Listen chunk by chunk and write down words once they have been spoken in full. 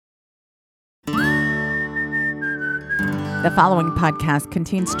The following podcast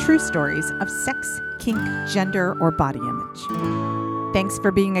contains true stories of sex, kink, gender, or body image. Thanks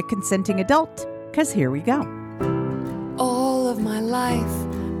for being a consenting adult, because here we go. All of my life,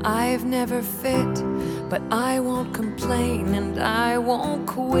 I've never fit, but I won't complain and I won't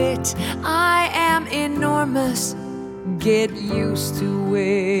quit. I am enormous, get used to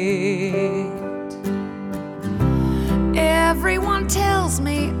it. Everyone tells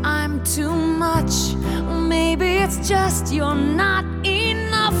me I'm too much. Maybe it's just you're not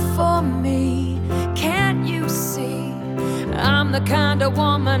enough for me. Can't you see? I'm the kind of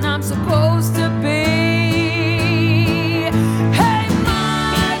woman I'm supposed to be. Hey,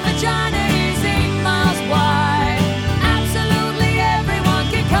 my vagina is 8 miles wide. Absolutely everyone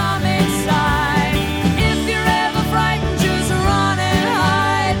can come inside. If you're ever frightened, just run and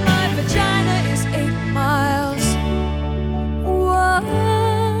hide. My vagina is 8 miles wide.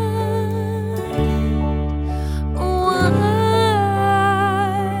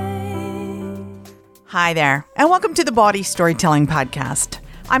 Hi there, and welcome to the Body Storytelling Podcast.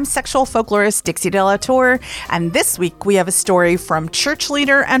 I'm sexual folklorist Dixie De La Tour, and this week we have a story from church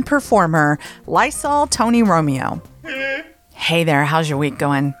leader and performer Lysol Tony-Romeo. Hey there, how's your week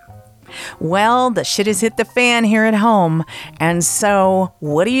going? Well, the shit has hit the fan here at home, and so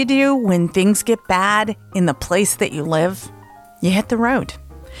what do you do when things get bad in the place that you live? You hit the road.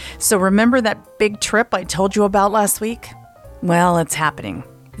 So remember that big trip I told you about last week? Well, it's happening.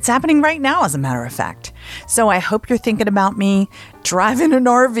 It's happening right now, as a matter of fact. So I hope you're thinking about me driving an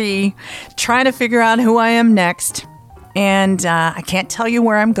RV, trying to figure out who I am next. And I can't tell you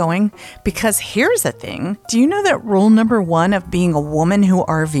where I'm going because here's the thing. Do you know that rule number 1 of being a woman who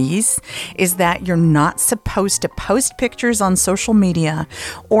RVs is that you're not supposed to post pictures on social media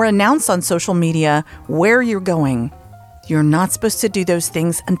or announce on social media where you're going? You're not supposed to do those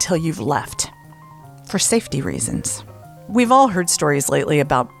things until you've left for safety reasons. We've all heard stories lately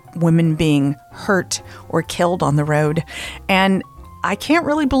about women being hurt or killed on the road, and I can't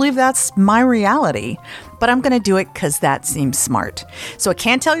really believe that's my reality, but I'm going to do it because that seems smart. So I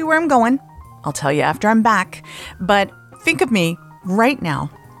can't tell you where I'm going. I'll tell you after I'm back, but think of me right now,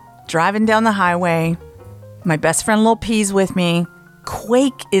 driving down the highway. My best friend Lil P's with me.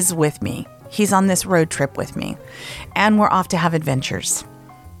 Quake is with me. He's on this road trip with me, and we're off to have adventures.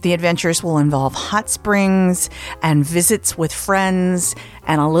 The adventures will involve hot springs and visits with friends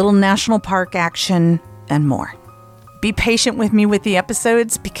and a little national park action and more. Be patient with me with the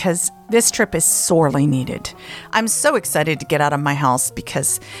episodes because this trip is sorely needed. I'm so excited to get out of my house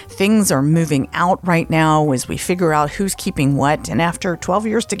because things are moving out right now as we figure out who's keeping what. And after 12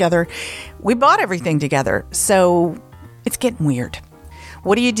 years together, we bought everything together. So it's getting weird.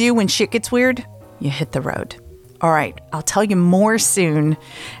 What do you do when shit gets weird? You hit the road. All right, I'll tell you more soon.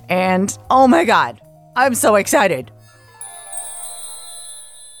 And oh my God, I'm so excited.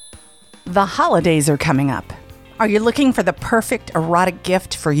 The holidays are coming up. Are you looking for the perfect erotic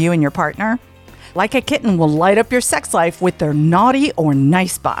gift for you and your partner? Like a Kitten will light up your sex life with their naughty or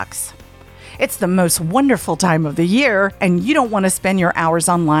nice box. It's the most wonderful time of the year, and you don't want to spend your hours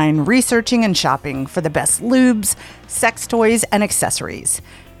online researching and shopping for the best lubes, sex toys, and accessories.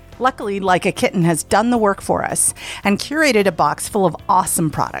 Luckily, Like a Kitten has done the work for us and curated a box full of awesome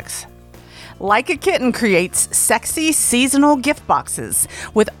products. Like a Kitten creates sexy seasonal gift boxes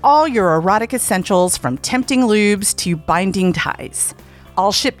with all your erotic essentials from tempting lubes to binding ties,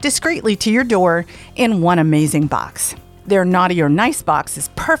 all shipped discreetly to your door in one amazing box. Their Naughty or Nice box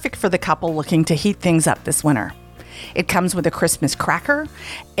is perfect for the couple looking to heat things up this winter. It comes with a Christmas cracker,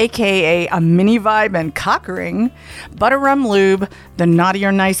 aka a mini vibe and cock ring, butter rum lube, the Naughty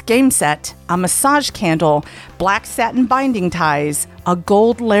or Nice game set, a massage candle, black satin binding ties, a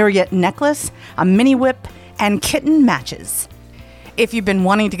gold lariat necklace, a mini whip, and kitten matches. If you've been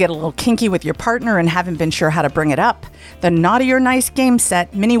wanting to get a little kinky with your partner and haven't been sure how to bring it up, the Naughty or Nice game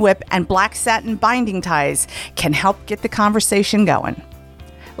set, mini whip, and black satin binding ties can help get the conversation going.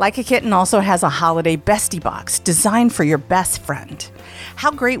 Like a Kitten also has a holiday bestie box designed for your best friend.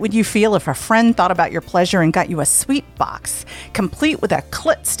 How great would you feel if a friend thought about your pleasure and got you a sweet box, complete with a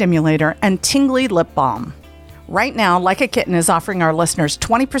clit stimulator and tingly lip balm? Right now, Like a Kitten is offering our listeners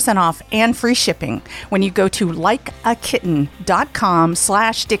 20% off and free shipping when you go to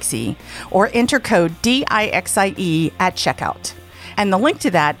likeakitten.com/Dixie or enter code DIXIE at checkout. And the link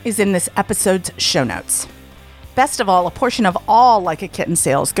to that is in this episode's show notes. Best of all, a portion of all Like a Kitten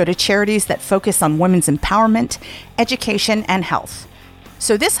sales go to charities that focus on women's empowerment, education, and health.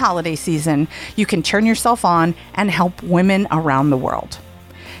 So this holiday season, you can turn yourself on and help women around the world.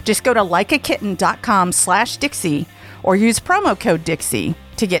 Just go to likeakitten.com/Dixie or use promo code Dixie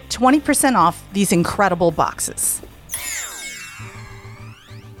to get 20% off these incredible boxes.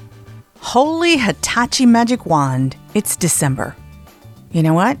 Holy Hitachi magic wand, it's December. You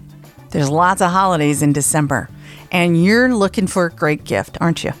know what? There's lots of holidays in December. And you're looking for a great gift,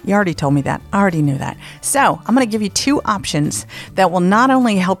 aren't you? You already told me that. I already knew that. So I'm going to give you 2 options that will not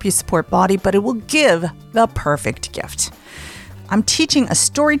only help you support Body, but it will give the perfect gift. I'm teaching a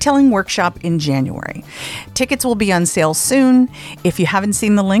storytelling workshop in January. Tickets will be on sale soon. If you haven't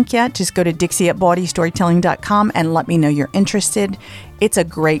seen the link yet, just go to dixie@bodystorytelling.com and let me know you're interested. It's a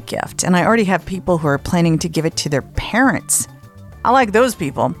great gift. And I already have people who are planning to give it to their parents. I like those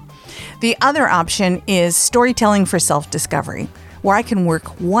people. The other option is storytelling for self-discovery, where I can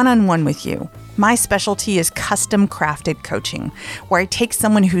work one-on-one with you. My specialty is custom crafted coaching, where I take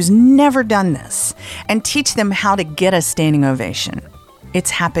someone who's never done this and teach them how to get a standing ovation.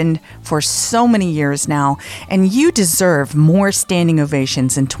 It's happened for so many years now, and you deserve more standing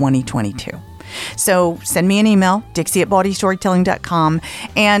ovations in 2022. So send me an email, dixie@bodystorytelling.com,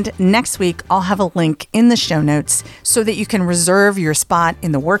 and next week I'll have a link in the show notes so that you can reserve your spot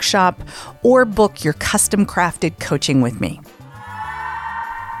in the workshop or book your custom crafted coaching with me.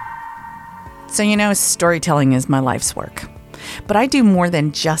 So storytelling is my life's work. But I do more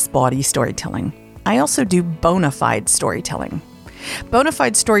than just body storytelling. I also do bona fide storytelling. Bona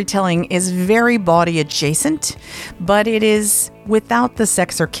fide storytelling is very body adjacent, but it is without the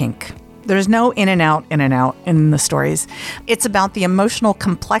sex or kink. There's no in and out in the stories. It's about the emotional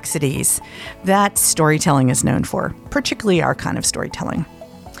complexities that storytelling is known for, particularly our kind of storytelling.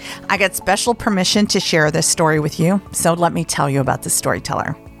 I got special permission to share this story with you, so let me tell you about the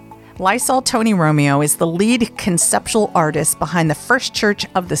storyteller. Lysol Tony-Romeo is the lead conceptual artist behind the First Church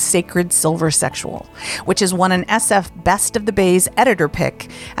of the Sacred Silver Sexual, which has won an SF Best of the Bays editor pick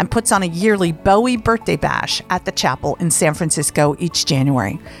and puts on a yearly Bowie birthday bash at the chapel in San Francisco each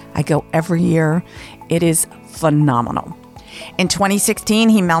January. I go every year. It is phenomenal. In 2016,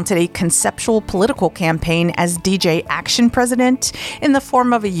 he mounted a conceptual political campaign as DJ Action President in the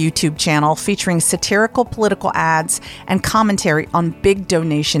form of a YouTube channel featuring satirical political ads and commentary on big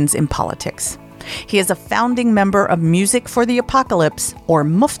donations in politics. He is a founding member of Music for the Apocalypse, or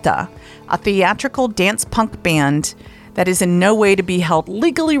MUFTA, a theatrical dance punk band that is in no way to be held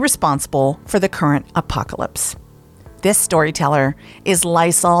legally responsible for the current apocalypse. This storyteller is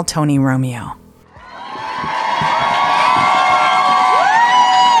Lysol Tony-Romeo.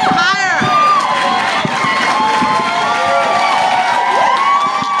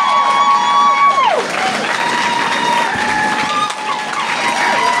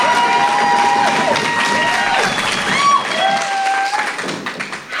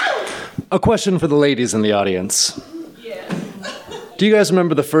 A question for the ladies in the audience. Yeah. Do you guys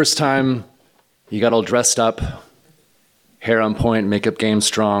remember the first time you got all dressed up, hair on point, makeup game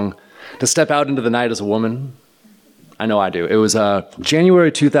strong, to step out into the night as a woman? I know I do. It was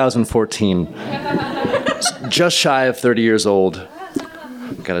January 2014. Just shy of 30 years old.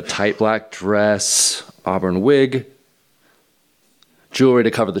 Got a tight black dress, auburn wig, jewelry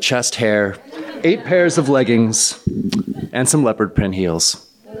to cover the chest hair, 8 pairs of leggings, and some leopard print heels.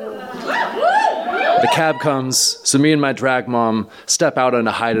 The cab comes, so me and my drag mom step out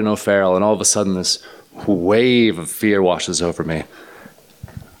onto Hyde and O'Farrell, and all of a sudden this wave of fear washes over me.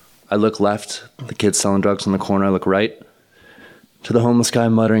 I look left, the kid selling drugs on the corner. I look right to the homeless guy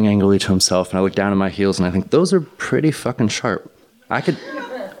muttering angrily to himself, and I look down at my heels and I think, those are pretty fucking sharp. I could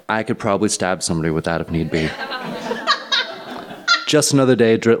probably stab somebody with that if need be. Just another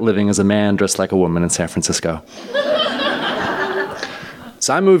day living as a man dressed like a woman in San Francisco.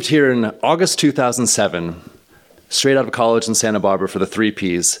 So I moved here in August 2007, straight out of college in Santa Barbara for the 3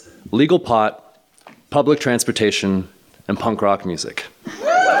 Ps: legal pot, public transportation, and punk rock music.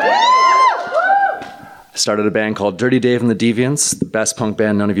 I started a band called Dirty Dave and the Deviants, the best punk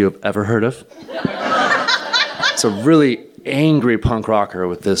band none of you have ever heard of. It's a really angry punk rocker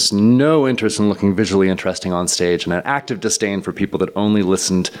with this no interest in looking visually interesting on stage and an active disdain for people that only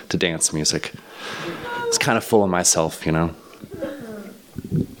listened to dance music. It's kind of full of myself,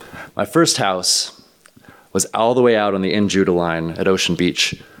 My first house was all the way out on the in-Judah line at Ocean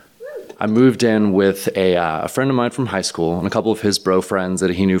Beach. I moved in with a friend of mine from high school and a couple of his bro friends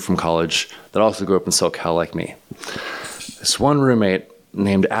that he knew from college that also grew up in SoCal like me. This one roommate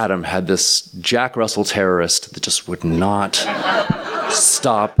named Adam had this Jack Russell terrorist that just would not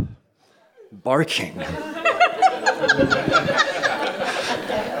stop barking.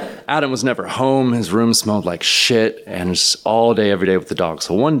 Adam was never home, his room smelled like shit, and just all day, every day with the dog.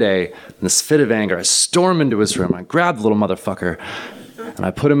 So one day, in this fit of anger, I storm into his room, I grab the little motherfucker, and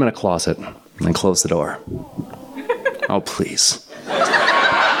I put him in a closet, and then close the door. Oh, please.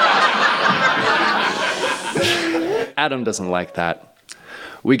 Adam doesn't like that.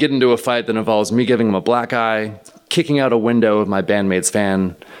 We get into a fight that involves me giving him a black eye, kicking out a window of my bandmate's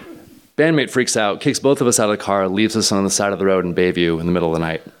van. Bandmate freaks out, kicks both of us out of the car, leaves us on the side of the road in Bayview in the middle of the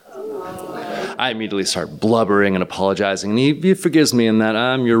night. I immediately start blubbering and apologizing, and he forgives me in that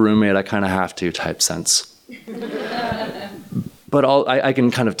I'm your roommate, I kind of have to type sense. But I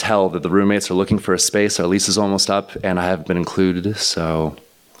can kind of tell that the roommates are looking for a space, our lease is almost up, and I haven't been included, so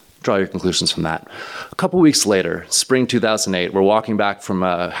draw your conclusions from that. A couple weeks later, spring 2008, we're walking back from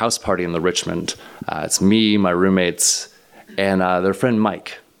a house party in the Richmond. It's me, my roommates, and their friend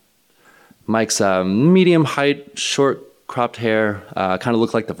Mike. Mike's medium height, short cropped hair, kind of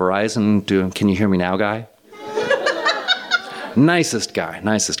looked like the Verizon "Can you hear me now" guy. Nicest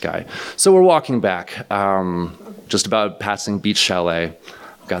guy. So we're walking back, just about passing Beach Chalet.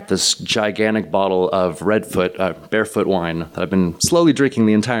 I've got this gigantic bottle of Barefoot wine that I've been slowly drinking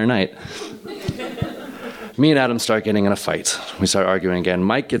the entire night. Me and Adam start getting in a fight. We start arguing again.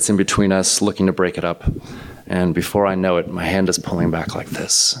 Mike gets in between us, looking to break it up. And before I know it, my hand is pulling back like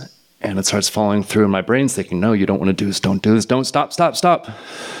this. And it starts falling through, and my brain's thinking, no, you don't want to do this, don't do this, don't, stop.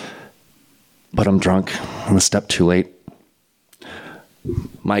 But I'm drunk. I'm a step too late.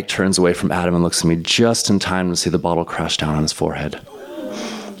 Mike turns away from Adam and looks at me just in time to see the bottle crash down on his forehead.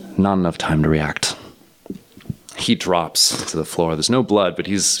 Not enough time to react. He drops to the floor. There's no blood, but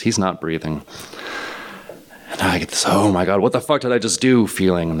he's not breathing. And I get this, oh my God, what the fuck did I just do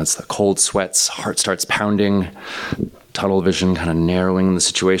feeling? And it's the cold sweats, heart starts pounding, tunnel vision kind of narrowing the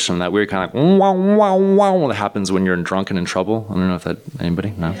situation. That weird kind of like, wow, wow, wow, that happens when you're drunk and in trouble. I don't know if that,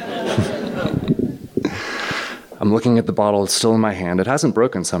 anybody? No? I'm looking at the bottle, it's still in my hand. It hasn't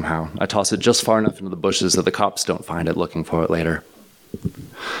broken somehow. I toss it just far enough into the bushes that the cops don't find it, looking for it later.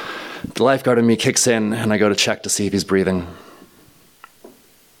 The lifeguard in me kicks in, and I go to check to see if he's breathing.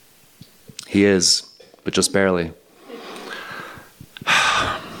 He is, but just barely.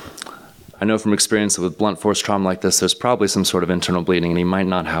 I know from experience that with blunt force trauma like this, there's probably some sort of internal bleeding, and he might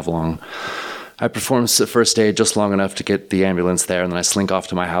not have long. I perform first aid just long enough to get the ambulance there, and then I slink off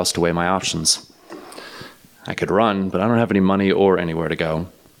to my house to weigh my options. I could run, but I don't have any money or anywhere to go.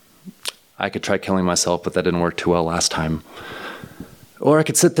 I could try killing myself, but that didn't work too well last time. Or I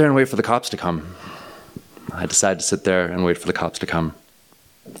could sit there and wait for the cops to come. I decided to sit there and wait for the cops to come.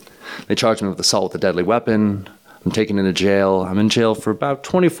 They charged me with assault with a deadly weapon. I'm taken into jail. I'm in jail for about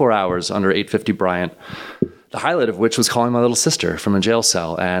 24 hours under 850 Bryant, the highlight of which was calling my little sister from a jail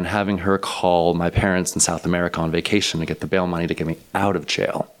cell and having her call my parents in South America on vacation to get the bail money to get me out of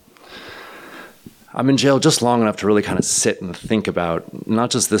jail. I'm in jail just long enough to really kind of sit and think about,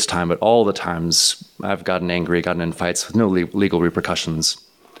 not just this time, but all the times I've gotten angry, gotten in fights with no legal repercussions.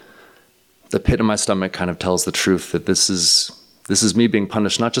 The pit in my stomach kind of tells the truth that this is me being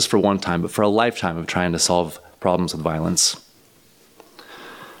punished not just for one time, but for a lifetime of trying to solve problems with violence.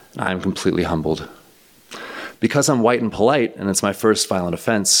 I'm completely humbled. Because I'm white and polite, and it's my first violent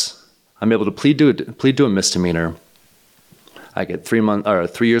offense, I'm able to plead to a misdemeanor. I get 3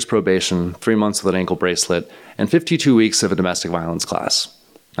 years probation, 3 months with an ankle bracelet, and 52 weeks of a domestic violence class.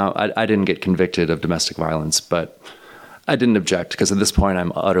 Now, I didn't get convicted of domestic violence, but I didn't object because at this point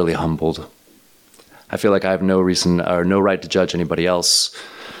I'm utterly humbled. I feel like I have no reason or no right to judge anybody else.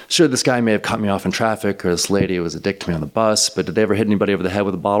 Sure, this guy may have cut me off in traffic, or this lady was a dick to me on the bus, but did they ever hit anybody over the head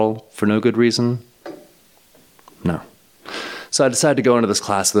with a bottle for no good reason? No. So I decided to go into this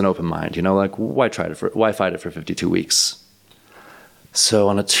class with an open mind. Like, why fight it for 52 weeks? So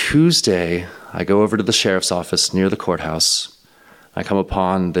on a Tuesday, I go over to the sheriff's office near the courthouse. I come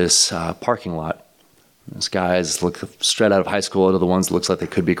upon this parking lot. These guys look straight out of high school, to the ones that looks like they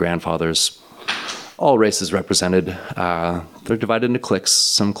could be grandfathers. All races represented. They're divided into cliques.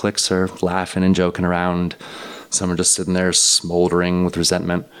 Some cliques are laughing and joking around. Some are just sitting there smoldering with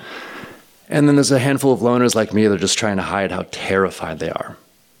resentment. And then there's a handful of loners like me that are just trying to hide how terrified they are.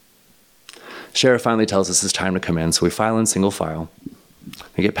 Sheriff finally tells us it's time to come in, so we file in single file.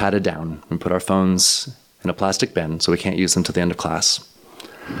 We get patted down and put our phones in a plastic bin so we can't use them till the end of class.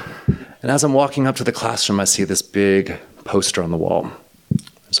 And as I'm walking up to the classroom, I see this big poster on the wall.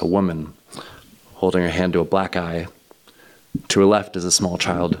 There's a woman holding her hand to a black eye. To her left is a small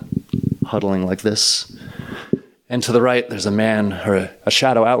child huddling like this. And to the right, there's a man, or a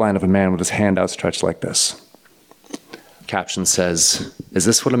shadow outline of a man with his hand outstretched like this. Caption says, "Is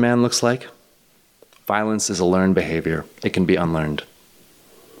this what a man looks like? Violence is a learned behavior. It can be unlearned."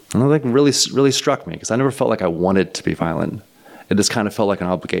 And that really struck me, because I never felt like I wanted to be violent. It just kind of felt like an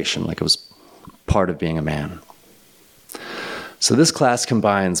obligation, like it was part of being a man. So this class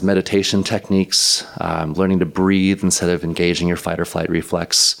combines meditation techniques, learning to breathe instead of engaging your fight or flight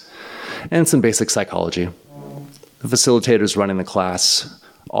reflex, and some basic psychology. The facilitators running the class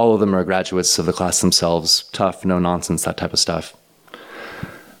All of them are graduates of the class themselves. Tough, no nonsense, that type of stuff.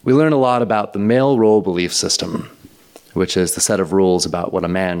 We learn a lot about the male role belief system, which is the set of rules about what a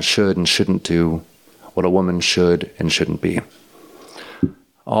man should and shouldn't do, what a woman should and shouldn't be.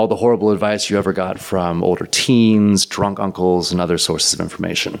 All the horrible advice you ever got from older teens, drunk uncles, and other sources of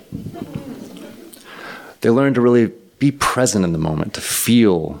information. They learn to really be present in the moment, to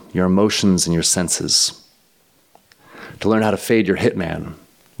feel your emotions and your senses. To learn how to fade your hitman,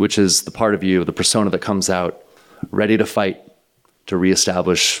 which is the part of you, the persona that comes out ready to fight, to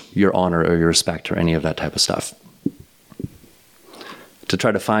reestablish your honor or your respect or any of that type of stuff. To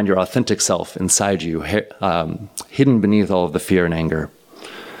try to find your authentic self inside you, hidden beneath all of the fear and anger.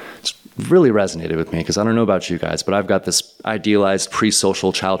 It's really resonated with me because I don't know about you guys, but I've got this idealized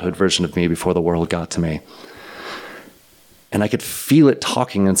pre-social childhood version of me before the world got to me. And I could feel it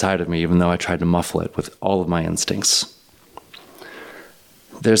talking inside of me, even though I tried to muffle it with all of my instincts.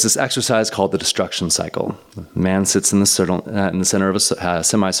 There's this exercise called the destruction cycle. The man sits in the center of a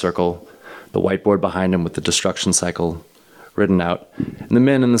semicircle, the whiteboard behind him with the destruction cycle written out. And the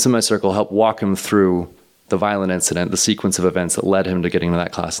men in the semicircle help walk him through the violent incident, the sequence of events that led him to getting to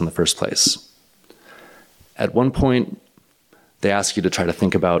that class in the first place. At one point, they ask you to try to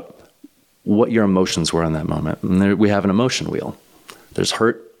think about what your emotions were in that moment. And there, we have an emotion wheel. There's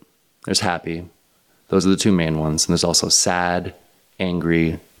hurt, there's happy. Those are the two main ones. And there's also sad,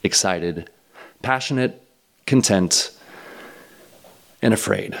 angry, excited, passionate, content, and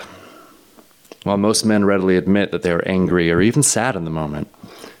afraid. While most men readily admit that they are angry or even sad in the moment,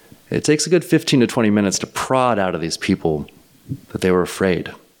 it takes a good 15 to 20 minutes to prod out of these people that they were afraid.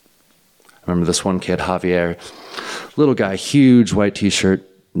 I remember this one kid, Javier, little guy, huge white t-shirt,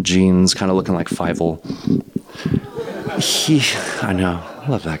 jeans, kind of looking like Fievel. I know, I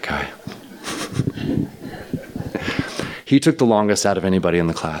love that guy. He took the longest out of anybody in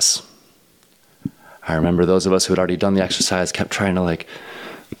the class. I remember those of us who had already done the exercise kept trying to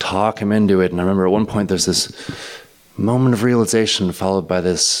talk him into it. And I remember at one point there's this moment of realization followed by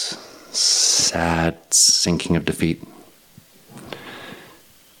this sad sinking of defeat.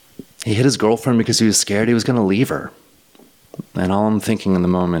 He hit his girlfriend because he was scared he was going to leave her. And all I'm thinking in the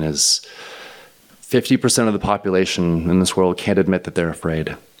moment is 50% of the population in this world can't admit that they're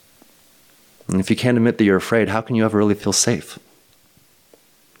afraid. And if you can't admit that you're afraid, how can you ever really feel safe?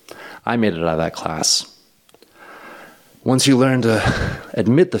 I made it out of that class. Once you learn to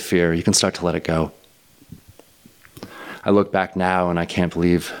admit the fear, you can start to let it go. I look back now and I can't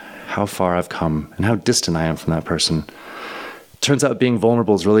believe how far I've come and how distant I am from that person. Turns out being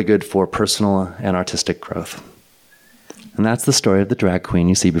vulnerable is really good for personal and artistic growth. And that's the story of the drag queen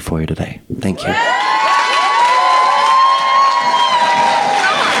you see before you today. Thank you.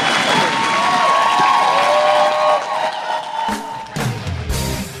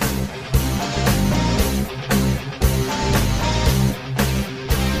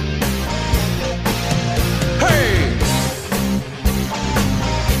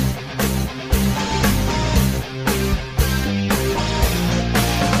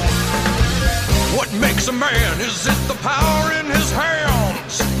 A man, is it the power in his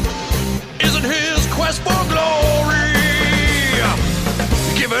hands? Is it his quest for glory?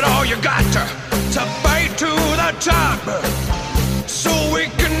 Give it all you got to fight to the top, so we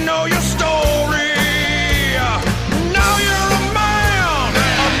can know your story. Now you're a man,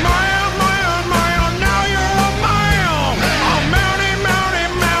 man. Now you're a man,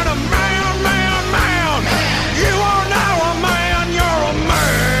 man. You are now a man, you're a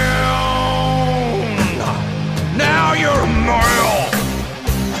man. Now you're a man.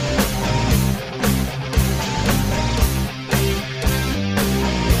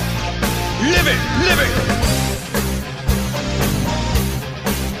 Live it.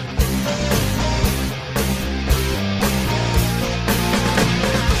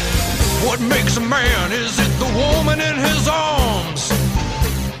 What makes a man? Is it the woman in his arms?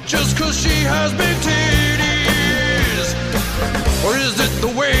 Just 'cause she has big titties? Or is it the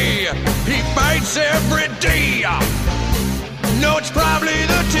way he fights every day? No, it's probably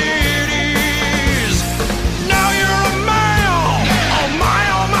the titties. Now you're a man. Oh my.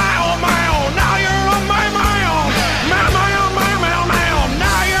 Now you're a man.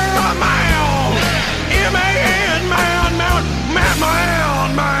 Now you're a man. M-A-N, man.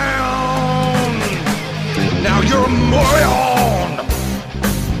 Now you're a man.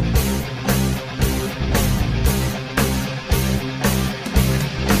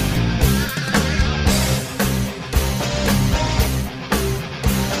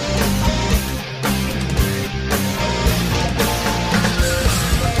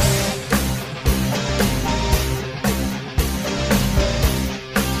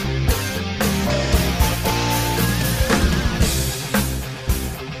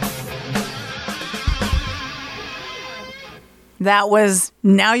 That was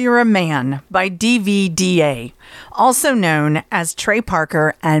Now You're a Man by DVDA, also known as Trey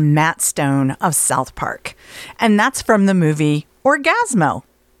Parker and Matt Stone of South Park. And that's from the movie Orgasmo.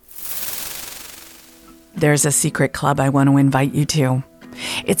 There's a secret club I want to invite you to.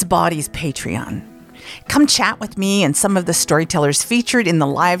 It's Body's Patreon. Come chat with me and some of the storytellers featured in the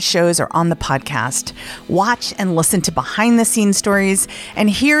live shows or on the podcast. Watch and listen to behind-the-scenes stories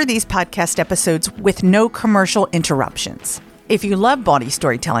and hear these podcast episodes with no commercial interruptions. If you love body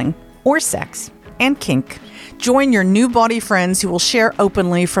storytelling or sex and kink, join your new body friends who will share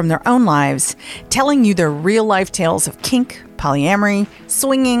openly from their own lives, telling you their real-life tales of kink, polyamory,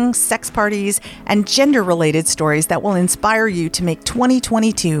 swinging, sex parties, and gender-related stories that will inspire you to make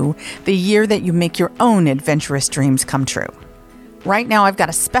 2022 the year that you make your own adventurous dreams come true. Right now, I've got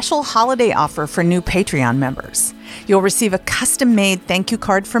a special holiday offer for new Patreon members. You'll receive a custom-made thank you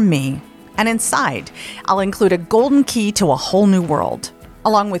card from me, and inside, I'll include a golden key to a whole new world,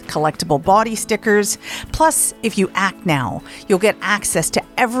 along with collectible body stickers. Plus, if you act now, you'll get access to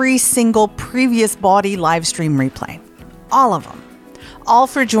every single previous Body live stream replay. All of them. All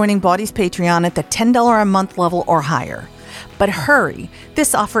for joining Body's Patreon at the $10 a month level or higher. But hurry,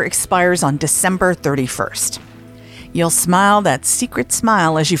 this offer expires on December 31st. You'll smile that secret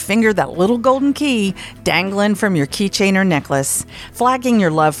smile as you finger that little golden key dangling from your keychain or necklace, flagging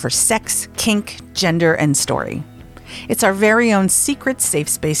your love for sex, kink, gender, and story. It's our very own secret safe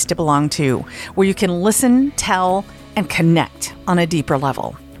space to belong to, where you can listen, tell, and connect on a deeper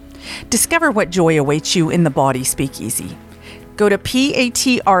level. Discover what joy awaits you in the Body Speakeasy. Go to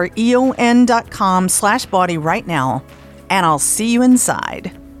patreon.com/body right now, and I'll see you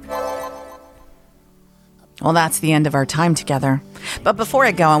inside. Well, that's the end of our time together. But before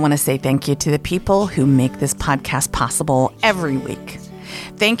I go, I want to say thank you to the people who make this podcast possible every week.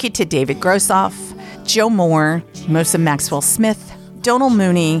 Thank you to David Grossoff, Joe Moore, Mosa Maxwell Smith, Donal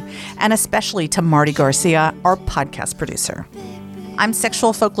Mooney, and especially to Marty Garcia, our podcast producer. I'm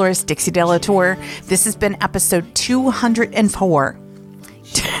sexual folklorist Dixie Delatour. This has been episode 204.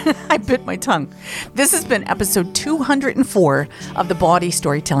 I bit my tongue. This has been episode 204 of the Body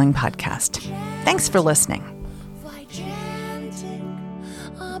Storytelling Podcast. Thanks for listening. Gigantic,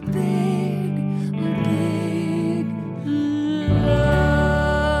 a big